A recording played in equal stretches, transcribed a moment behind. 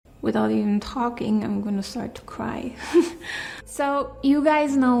without even talking, I'm gonna start to cry. So you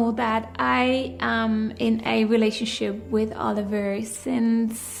guys know that I am in a relationship with Oliver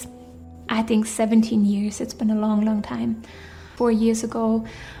since I think 17 years. It's been a long, long time. 4 years ago,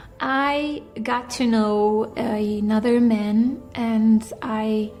 I got to know another man and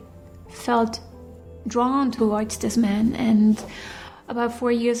I felt drawn towards this man, and about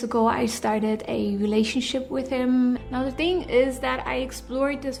 4 years ago I started a relationship with him. Now the thing is that I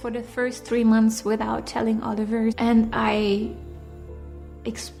explored this for the first 3 months without telling Oliver, and I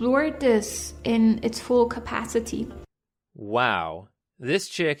explored this in its full capacity. Wow, this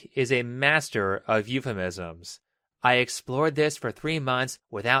chick is a master of euphemisms. I explored this for 3 months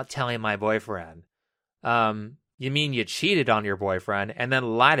without telling my boyfriend. You mean you cheated on your boyfriend and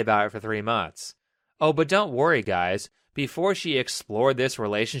then lied about it for 3 months? Oh, but don't worry, guys. Before she explored this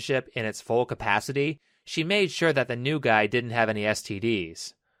relationship in its full capacity, she made sure that the new guy didn't have any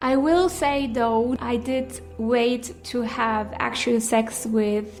STDs. I will say, though, I did wait to have actual sex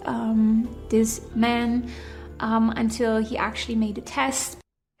with this man until he actually made a test.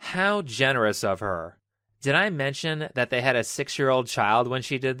 How generous of her. Did I mention that they had a 6-year-old child when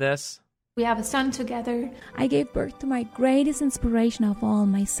she did this? We have a son together. I gave birth to my greatest inspiration of all,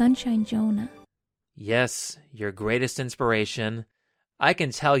 my sunshine Jonah. Yes, your greatest inspiration. I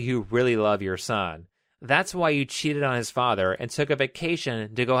can tell you really love your son. That's why you cheated on his father and took a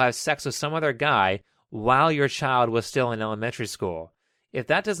vacation to go have sex with some other guy while your child was still in elementary school. If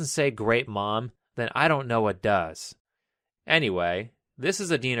that doesn't say great mom, then I don't know what does. Anyway, this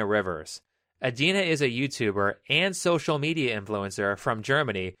is Adina Rivers. Adina is a YouTuber and social media influencer from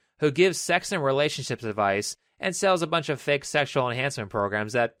Germany who gives sex and relationships advice and sells a bunch of fake sexual enhancement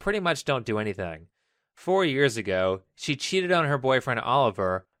programs that pretty much don't do anything. 4 years ago, she cheated on her boyfriend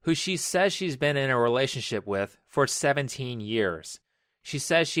Oliver, who she says she's been in a relationship with for 17 years. She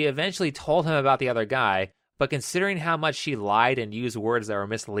says she eventually told him about the other guy, but considering how much she lied and used words that were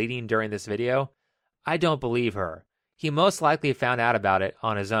misleading during this video, I don't believe her. He most likely found out about it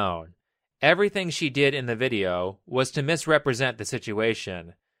on his own. Everything she did in the video was to misrepresent the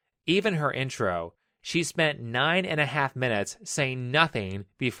situation. Even her intro, she spent 9.5 minutes saying nothing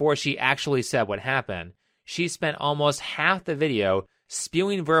before she actually said what happened. She spent almost half the video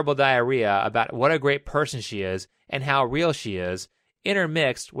spewing verbal diarrhea about what a great person she is and how real she is,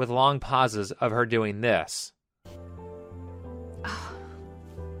 intermixed with long pauses of her doing this.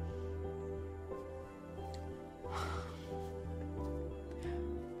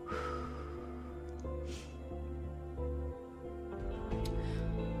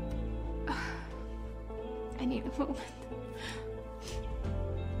 I need a moment.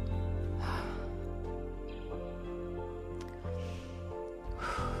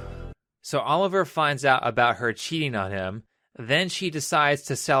 So Oliver finds out about her cheating on him, then she decides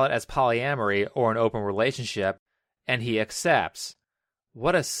to sell it as polyamory or an open relationship, and he accepts.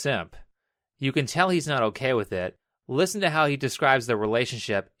 What a simp. You can tell he's not okay with it. Listen to how he describes the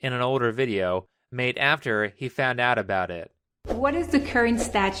relationship in an older video made after he found out about it. What is the current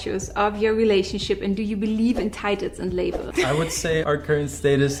status of your relationship, and do you believe in titles and labels? I would say our current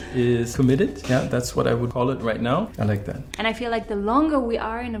status is committed. Yeah, that's what I would call it right now. I like that. And I feel like the longer we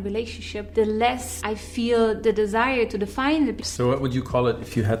are in a relationship, the less I feel the desire to define it. So what would you call it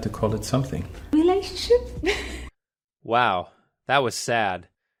if you had to call it something? Relationship? Wow, that was sad.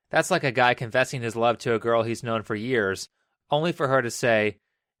 That's like a guy confessing his love to a girl he's known for years, only for her to say,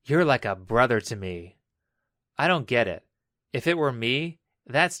 "You're like a brother to me." I don't get it. If it were me,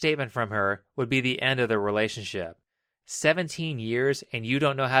 that statement from her would be the end of the relationship. 17 years and you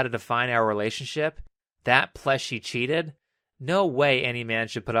don't know how to define our relationship? That plus she cheated? No way any man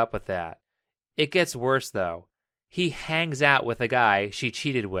should put up with that. It gets worse though. He hangs out with a guy she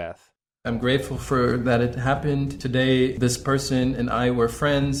cheated with. I'm grateful for that it happened. Today, this person and I were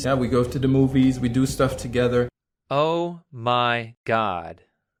friends. Yeah, we go to the movies, we do stuff together. Oh my God.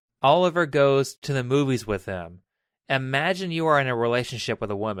 Oliver goes to the movies with him. Imagine you are in a relationship with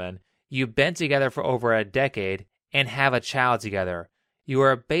a woman, you've been together for over a decade, and have a child together. You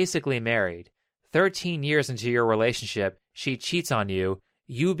are basically married. 13 years into your relationship, she cheats on you,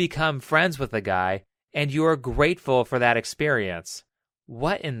 you become friends with the guy, and you are grateful for that experience.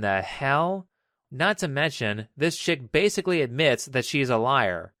 What in the hell? Not to mention, this chick basically admits that she's a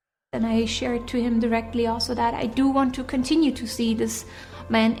liar. And I shared to him directly also that I do want to continue to see this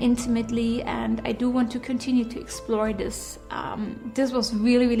man intimately, and I do want to continue to explore this. This was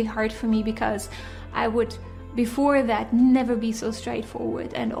really, really hard for me because I would, before that, never be so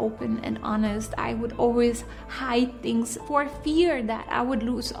straightforward and open and honest. I would always hide things for fear that I would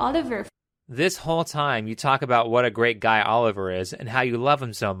lose Oliver. This whole time you talk about what a great guy Oliver is and how you love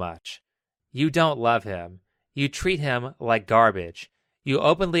him so much. You don't love him. You treat him like garbage. You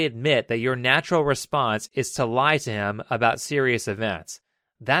openly admit that your natural response is to lie to him about serious events.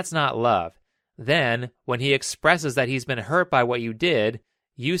 That's not love. Then, when he expresses that he's been hurt by what you did,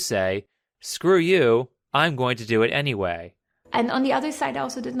 you say, "Screw you, I'm going to do it anyway." And on the other side, I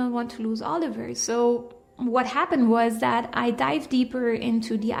also did not want to lose Oliver. So what happened was that I dived deeper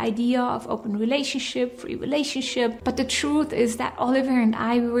into the idea of open relationship, free relationship. But the truth is that Oliver and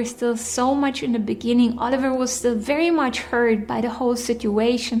I, we were still so much in the beginning. Oliver was still very much hurt by the whole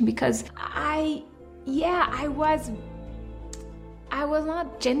situation because I was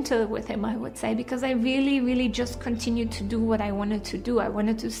not gentle with him, I would say, because I really just continued to do what I wanted to do. I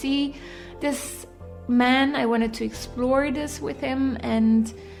wanted to see this man, I wanted to explore this with him,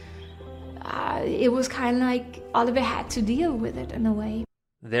 and it was kind of like Oliver had to deal with it in a way.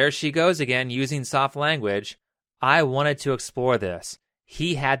 There she goes again, using soft language. I wanted to explore this.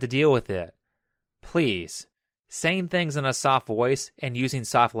 He had to deal with it. Please, saying things in a soft voice and using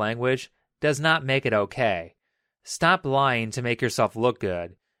soft language does not make it okay. Stop lying to make yourself look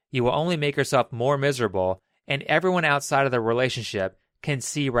good. You will only make yourself more miserable, and everyone outside of the relationship can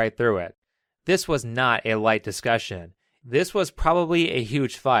see right through it. This was not a light discussion. This was probably a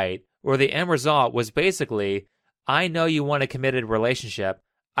huge fight, where the end result was basically, I know you want a committed relationship.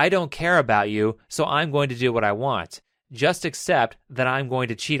 I don't care about you, so I'm going to do what I want. Just accept that I'm going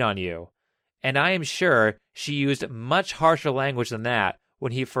to cheat on you. And I am sure she used much harsher language than that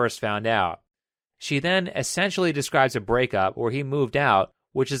when he first found out. She then essentially describes a breakup where he moved out,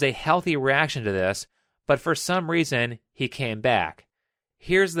 which is a healthy reaction to this, but for some reason, he came back.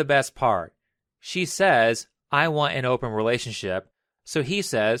 Here's the best part. She says, I want an open relationship, so he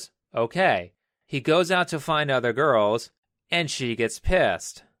says, okay. He goes out to find other girls, and she gets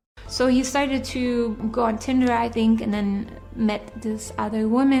pissed. So he started to go on Tinder, I think, and then met this other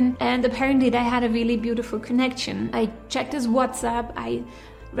woman, and apparently they had a really beautiful connection. I checked his WhatsApp, I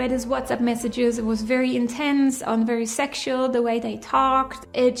read his WhatsApp messages. It was very intense and very sexual, the way they talked.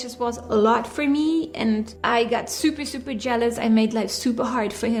 It just was a lot for me, and I got super jealous. I made life super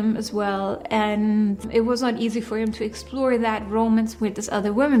hard for him as well, and it was not easy for him to explore that romance with this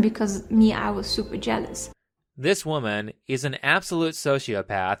other woman because I was super jealous. This woman is an absolute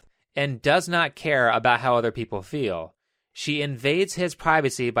sociopath and does not care about how other people feel. She invades his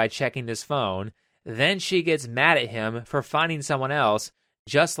privacy by checking his phone, then she gets mad at him for finding someone else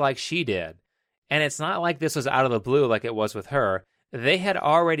just like she did. And it's not like this was out of the blue like it was with her. They had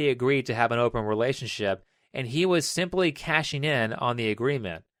already agreed to have an open relationship, and he was simply cashing in on the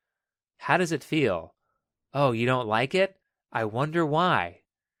agreement. How does it feel? Oh, you don't like it? I wonder why.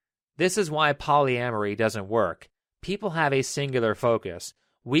 This is why polyamory doesn't work. People have a singular focus.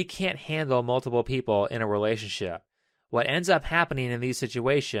 We can't handle multiple people in a relationship. What ends up happening in these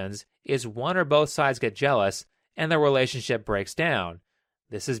situations is one or both sides get jealous and the relationship breaks down.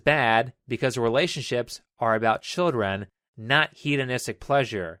 This is bad because relationships are about children, not hedonistic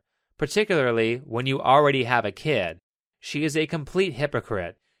pleasure, particularly when you already have a kid. She is a complete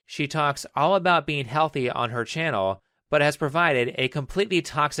hypocrite. She talks all about being healthy on her channel, but has provided a completely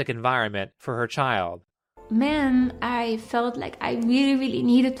toxic environment for her child. Man, I felt like I really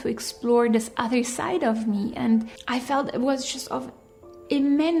needed to explore this other side of me, and I felt it was just of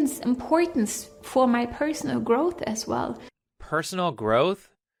immense importance for my personal growth as well. Personal growth?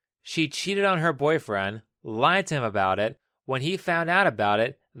 She cheated on her boyfriend, lied to him about it. When he found out about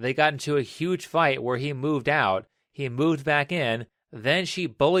it, they got into a huge fight where he moved out. He moved back in. Then she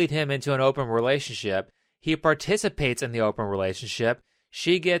bullied him into an open relationship. He participates in the open relationship.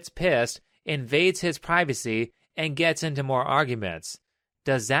 She gets pissed, invades his privacy, and gets into more arguments.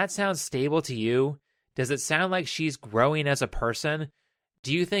 Does that sound stable to you? Does it sound like she's growing as a person?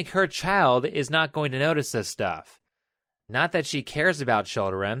 Do you think her child is not going to notice this stuff? Not that she cares about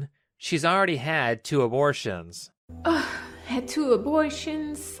children. She's already had 2 abortions. Had 2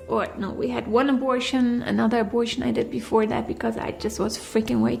 abortions. Or no, we had 1 abortion. Another abortion I did before that because I just was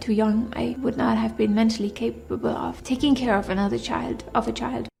freaking way too young. I would not have been mentally capable of taking care of a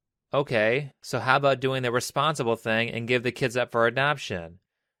child. Okay, so how about doing the responsible thing and give the kids up for adoption?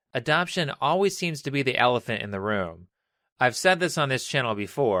 Adoption always seems to be the elephant in the room. I've said this on this channel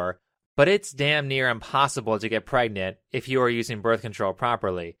before, but it's damn near impossible to get pregnant if you are using birth control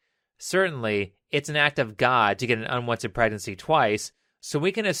properly. Certainly, it's an act of God to get an unwanted pregnancy twice, so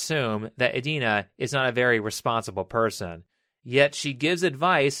we can assume that Adina is not a very responsible person. Yet she gives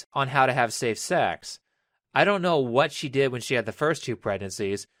advice on how to have safe sex. I don't know what she did when she had the first 2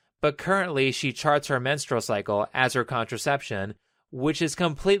 pregnancies, but currently she charts her menstrual cycle as her contraception, which is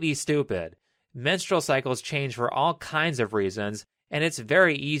completely stupid. Menstrual cycles change for all kinds of reasons, and it's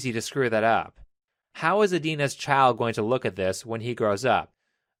very easy to screw that up. How is Adina's child going to look at this when he grows up?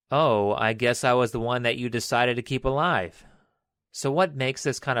 Oh, I guess I was the one that you decided to keep alive. So what makes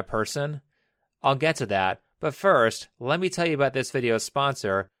this kind of person? I'll get to that, but first, let me tell you about this video's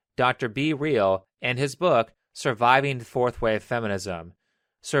sponsor, Dr. B. Real, and his book, Surviving Fourth Wave Feminism.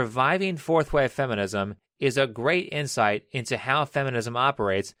 Surviving Fourth Wave Feminism is a great insight into how feminism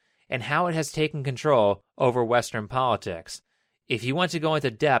operates and how it has taken control over Western politics. If you want to go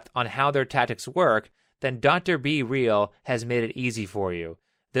into depth on how their tactics work, then Dr. B. Real has made it easy for you.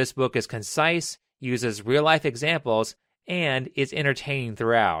 This book is concise, uses real-life examples, and is entertaining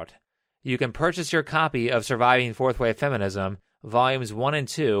throughout. You can purchase your copy of Surviving Fourth Wave Feminism, Volumes 1 and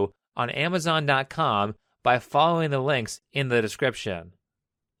 2, on Amazon.com by following the links in the description.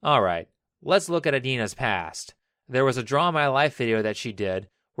 Alright, let's look at Adina's past. There was a Draw My Life video that she did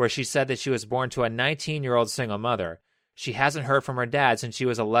where she said that she was born to a 19-year-old single mother. She hasn't heard from her dad since she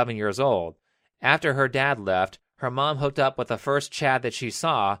was 11 years old. After her dad left, her mom hooked up with the first Chad that she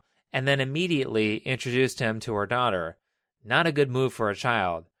saw and then immediately introduced him to her daughter. Not a good move for a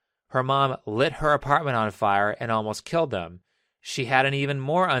child. Her mom lit her apartment on fire and almost killed them. She had an even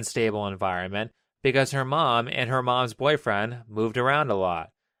more unstable environment because her mom and her mom's boyfriend moved around a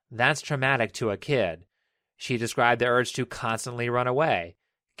lot. That's traumatic to a kid. She described the urge to constantly run away.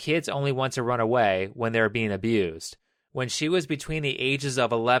 Kids only want to run away when they're being abused. When she was between the ages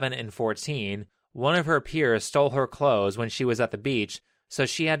of 11 and 14, one of her peers stole her clothes when she was at the beach, so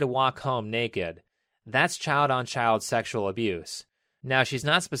she had to walk home naked. That's child-on-child sexual abuse. Now, she's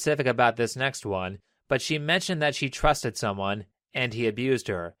not specific about this next one, but she mentioned that she trusted someone, and he abused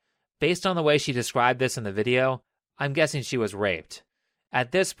her. Based on the way she described this in the video, I'm guessing she was raped.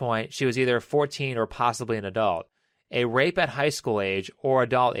 At this point, she was either 14 or possibly an adult. A rape at high school age or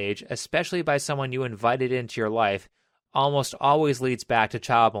adult age, especially by someone you invited into your life, almost always leads back to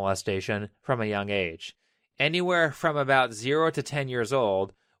child molestation from a young age. Anywhere from about 0 to 10 years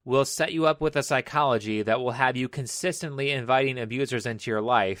old will set you up with a psychology that will have you consistently inviting abusers into your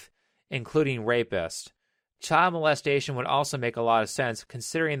life, including rapists. Child molestation would also make a lot of sense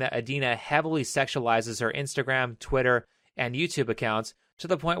considering that Adina heavily sexualizes her Instagram, Twitter, and YouTube accounts to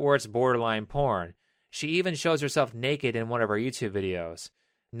the point where it's borderline porn. She even shows herself naked in one of her YouTube videos.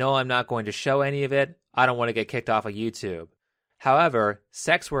 No, I'm not going to show any of it. I don't want to get kicked off of YouTube. However,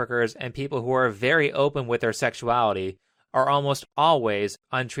 sex workers and people who are very open with their sexuality are almost always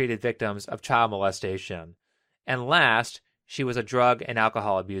untreated victims of child molestation. And last, she was a drug and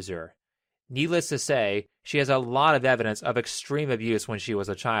alcohol abuser. Needless to say, she has a lot of evidence of extreme abuse when she was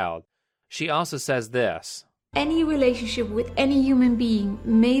a child. She also says this: Any relationship with any human being,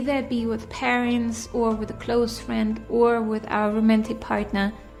 may that be with parents or with a close friend or with our romantic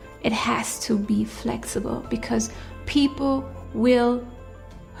partner, it has to be flexible because people will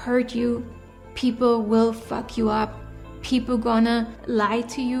hurt you, people will fuck you up, people gonna lie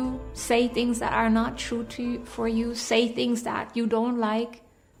to you, say things that are not true for you, say things that you don't like.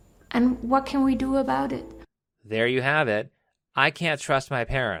 And what can we do about it? There you have it. I can't trust my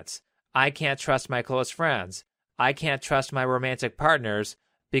parents. I can't trust my close friends. I can't trust my romantic partners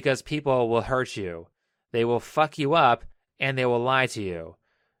because people will hurt you. They will fuck you up and they will lie to you.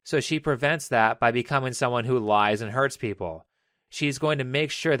 So she prevents that by becoming someone who lies and hurts people. She's going to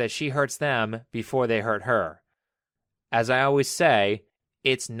make sure that she hurts them before they hurt her. As I always say,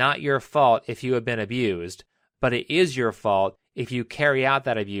 it's not your fault if you have been abused, but it is your fault if you carry out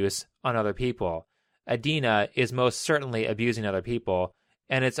that abuse on other people. Adina is most certainly abusing other people,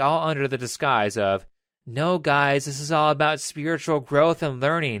 and it's all under the disguise of, no guys, this is all about spiritual growth and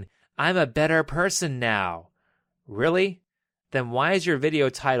learning. I'm a better person now. Really? Then why is your video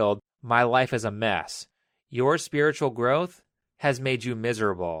titled, My Life is a Mess? Your spiritual growth has made you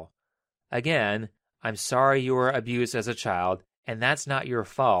miserable. Again, I'm sorry you were abused as a child, and that's not your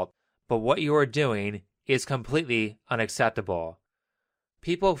fault, but what you are doing is completely unacceptable.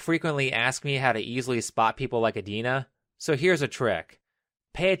 People frequently ask me how to easily spot people like Adina, so here's a trick.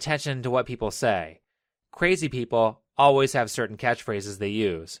 Pay attention to what people say. Crazy people always have certain catchphrases they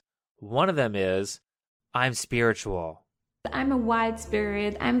use. One of them is, I'm spiritual. I'm a wild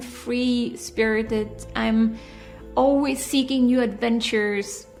spirit, I'm free-spirited, I'm always seeking new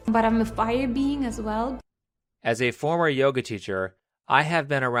adventures, but I'm a fire being as well. As a former yoga teacher, I have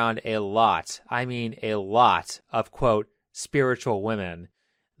been around a lot of, quote, spiritual women.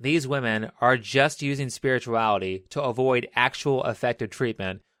 These women are just using spirituality to avoid actual effective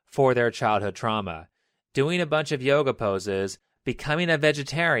treatment for their childhood trauma. Doing a bunch of yoga poses, becoming a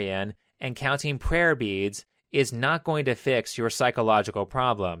vegetarian, and counting prayer beads is not going to fix your psychological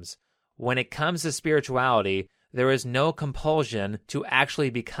problems. When it comes to spirituality, there is no compulsion to actually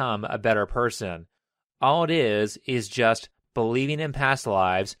become a better person. All it is just believing in past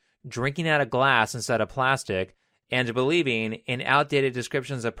lives, drinking out of glass instead of plastic, and believing in outdated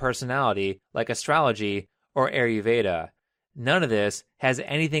descriptions of personality like astrology or Ayurveda. None of this has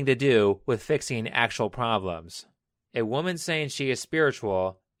anything to do with fixing actual problems. A woman saying she is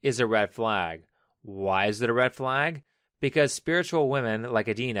spiritual is a red flag. Why is it a red flag? Because spiritual women like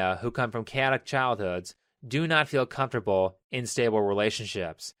Adina, who come from chaotic childhoods, do not feel comfortable in stable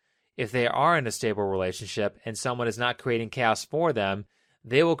relationships. If they are in a stable relationship and someone is not creating chaos for them,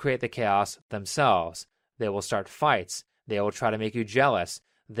 they will create the chaos themselves. They will start fights. They will try to make you jealous.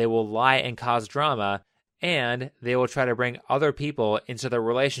 They will lie and cause drama, and they will try to bring other people into the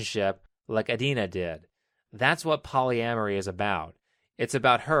relationship like Adina did. That's what polyamory is about. It's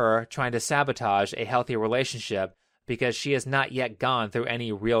about her trying to sabotage a healthy relationship because she has not yet gone through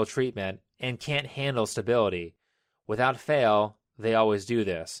any real treatment and can't handle stability. Without fail, they always do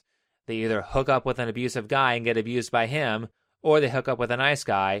this. They either hook up with an abusive guy and get abused by him, or they hook up with a nice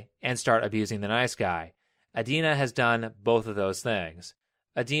guy and start abusing the nice guy. Adina has done both of those things.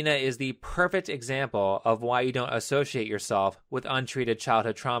 Adina is the perfect example of why you don't associate yourself with untreated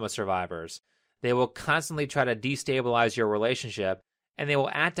childhood trauma survivors. They will constantly try to destabilize your relationship, and they will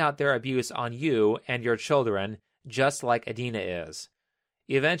act out their abuse on you and your children, just like Adina is.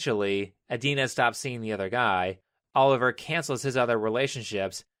 Eventually, Adina stops seeing the other guy, Oliver cancels his other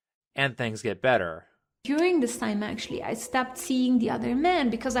relationships, and things get better. During this time, actually, I stopped seeing the other men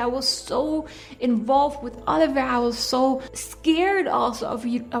because I was so involved with Oliver. I was so scared also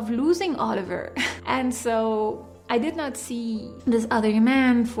of losing Oliver. And so I did not see this other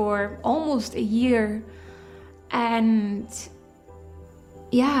man for almost a year. And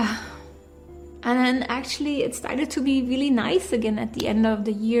yeah. And then actually it started to be really nice again at the end of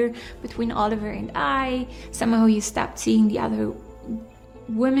the year between Oliver and I. Somehow he stopped seeing the other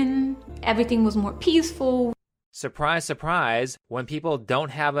women. Everything was more peaceful. Surprise, surprise, when people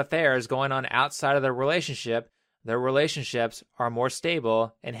don't have affairs going on outside of their relationships are more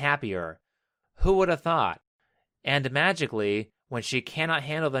stable and happier. Who would have thought? And magically, when she cannot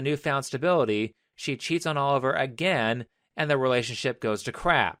handle the newfound stability, she cheats on Oliver again, and the relationship goes to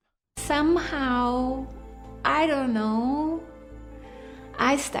crap. Somehow, I don't know,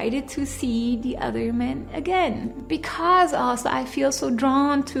 I started to see the other men again. Because also I feel so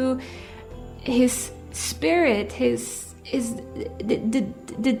drawn to his spirit,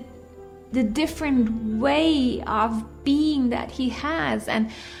 the different way of being that he has,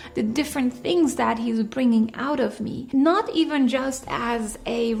 and the different things that he's bringing out of me. Not even just as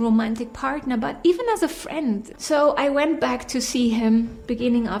a romantic partner, but even as a friend. So I went back to see him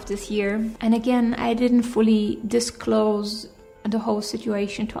beginning of this year. And again, I didn't fully disclose the whole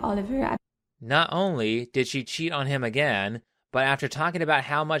situation to Oliver. Not only did she cheat on him again, but after talking about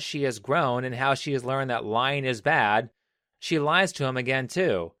how much she has grown and how she has learned that lying is bad, she lies to him again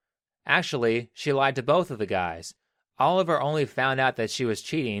too. Actually, she lied to both of the guys. Oliver only found out that she was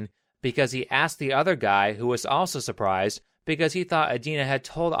cheating because he asked the other guy, who was also surprised because he thought Adina had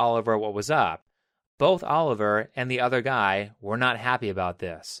told Oliver what was up. Both Oliver and the other guy were not happy about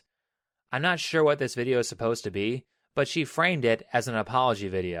this. I'm not sure what this video is supposed to be, but she framed it as an apology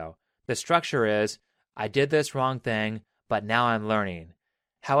video. The structure is, I did this wrong thing, but now I'm learning.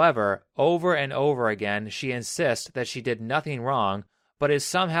 However, over and over again, she insists that she did nothing wrong, but is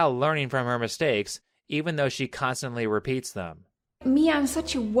somehow learning from her mistakes, even though she constantly repeats them. Me, I'm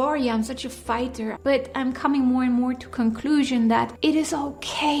such a warrior, I'm such a fighter, but I'm coming more and more to conclusion that it is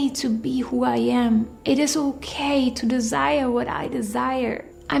okay to be who I am. It is okay to desire what I desire.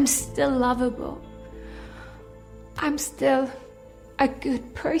 I'm still lovable. I'm still a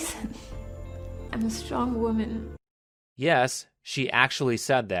good person. I'm a strong woman. Yes, she actually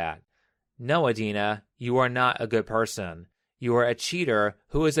said that. No, Adina, you are not a good person. You are a cheater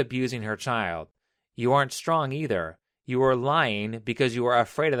who is abusing her child. You aren't strong either. You are lying because you are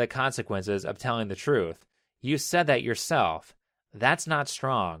afraid of the consequences of telling the truth. You said that yourself. That's not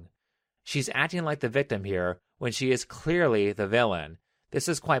strong. She's acting like the victim here when she is clearly the villain. This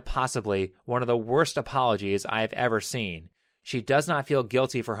is quite possibly one of the worst apologies I have ever seen. She does not feel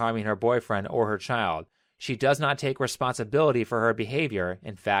guilty for harming her boyfriend or her child. She does not take responsibility for her behavior.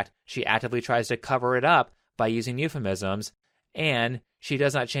 In fact, she actively tries to cover it up by using euphemisms, and she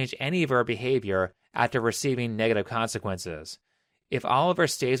does not change any of her behavior after receiving negative consequences. If Oliver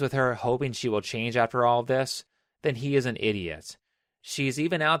stays with her hoping she will change after all of this, then he is an idiot. She's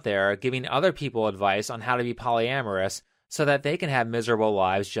even out there giving other people advice on how to be polyamorous so that they can have miserable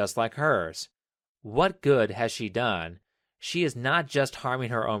lives just like hers. What good has she done? she is not just harming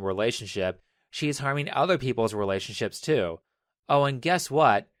her own relationship, she is harming other people's relationships too. Oh, and guess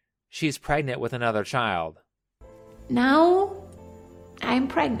what? She's pregnant with another child. Now, I'm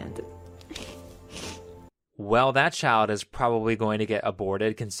pregnant. Well, that child is probably going to get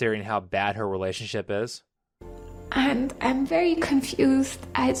aborted considering how bad her relationship is. And I'm very confused.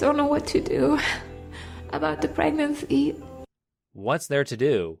 I don't know what to do about the pregnancy. What's there to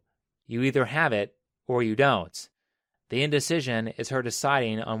do? You either have it or you don't. The indecision is her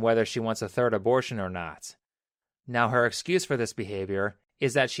deciding on whether she wants a third abortion or not. Now, her excuse for this behavior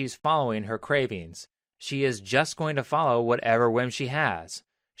is that she's following her cravings. She is just going to follow whatever whim she has.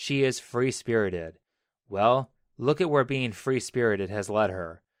 She is free-spirited. Well, look at where being free-spirited has led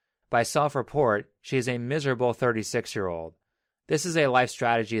her. By self-report, she is a miserable 36-year-old. This is a life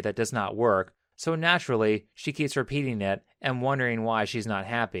strategy that does not work, so naturally, she keeps repeating it and wondering why she's not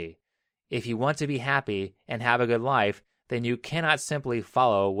happy. If you want to be happy and have a good life, then you cannot simply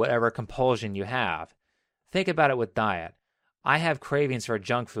follow whatever compulsion you have. Think about it with diet. I have cravings for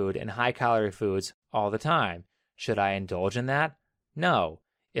junk food and high-calorie foods all the time. Should I indulge in that? No.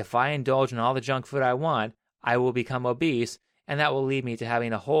 If I indulge in all the junk food I want, I will become obese, and that will lead me to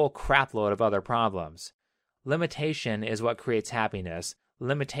having a whole crapload of other problems. Limitation is what creates happiness.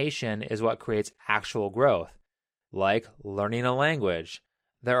 Limitation is what creates actual growth. Like learning a language.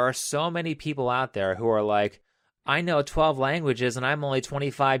 There are so many people out there who are like, I know 12 languages and I'm only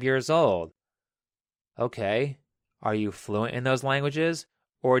 25 years old. Okay, are you fluent in those languages?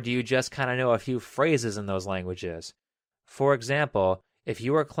 Or do you just kind of know a few phrases in those languages? For example, if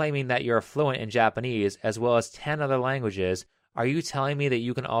you are claiming that you're fluent in Japanese as well as 10 other languages, are you telling me that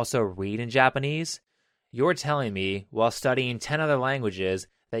you can also read in Japanese? You're telling me, while studying 10 other languages,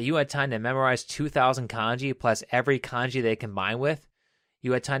 that you had time to memorize 2,000 kanji plus every kanji they combine with?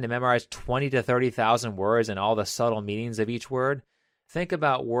 You had time to memorize 20 to 30,000 words and all the subtle meanings of each word? Think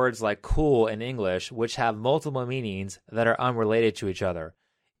about words like cool in English, which have multiple meanings that are unrelated to each other.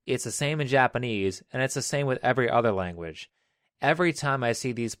 It's the same in Japanese, and it's the same with every other language. Every time I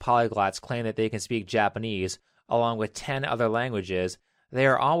see these polyglots claim that they can speak Japanese, along with 10 other languages, they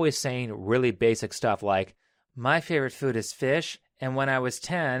are always saying really basic stuff like, my favorite food is fish, and when I was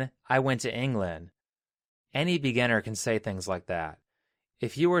 10, I went to England. Any beginner can say things like that.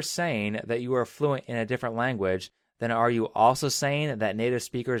 If you are saying that you are fluent in a different language, then are you also saying that native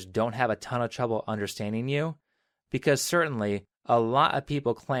speakers don't have a ton of trouble understanding you? Because certainly, a lot of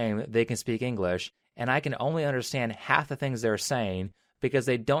people claim they can speak English, and I can only understand half the things they're saying because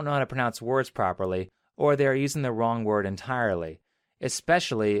they don't know how to pronounce words properly, or they are using the wrong word entirely,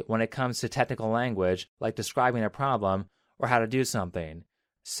 especially when it comes to technical language like describing a problem or how to do something.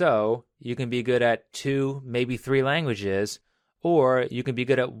 So, you can be good at 2, maybe 3 languages, or you can be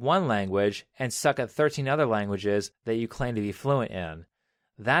good at 1 language and suck at 13 other languages that you claim to be fluent in.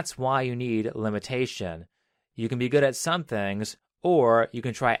 That's why you need limitation. You can be good at some things, or you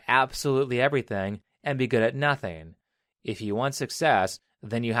can try absolutely everything and be good at nothing. If you want success,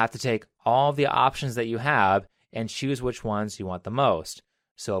 then you have to take all the options that you have and choose which ones you want the most.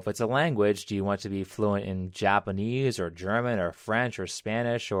 So if it's a language, do you want to be fluent in Japanese or German or French or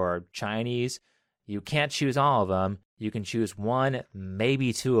Spanish or Chinese? You can't choose all of them. You can choose 1,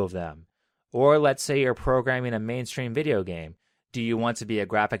 maybe 2 of them. Or let's say you're programming a mainstream video game. Do you want to be a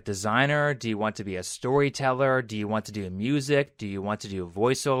graphic designer? Do you want to be a storyteller? Do you want to do music? Do you want to do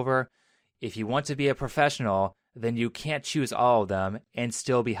voiceover? If you want to be a professional, then you can't choose all of them and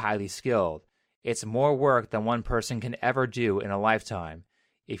still be highly skilled. It's more work than one person can ever do in a lifetime.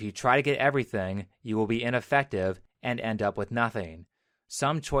 If you try to get everything, you will be ineffective and end up with nothing.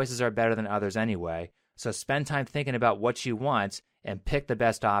 Some choices are better than others anyway, so spend time thinking about what you want and pick the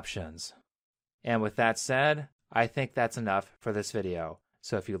best options. And with that said, I think that's enough for this video.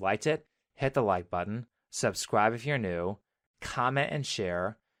 So if you liked it, hit the like button, subscribe if you're new, comment and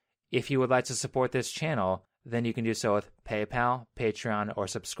share. If you would like to support this channel, then you can do so with PayPal, Patreon, or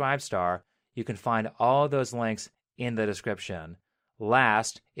Subscribestar. You can find all those links in the description.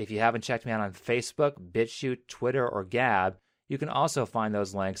 Last, if you haven't checked me out on Facebook, BitChute, Twitter, or Gab, you can also find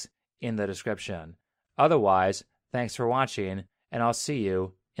those links in the description. Otherwise, thanks for watching, and I'll see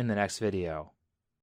you in the next video.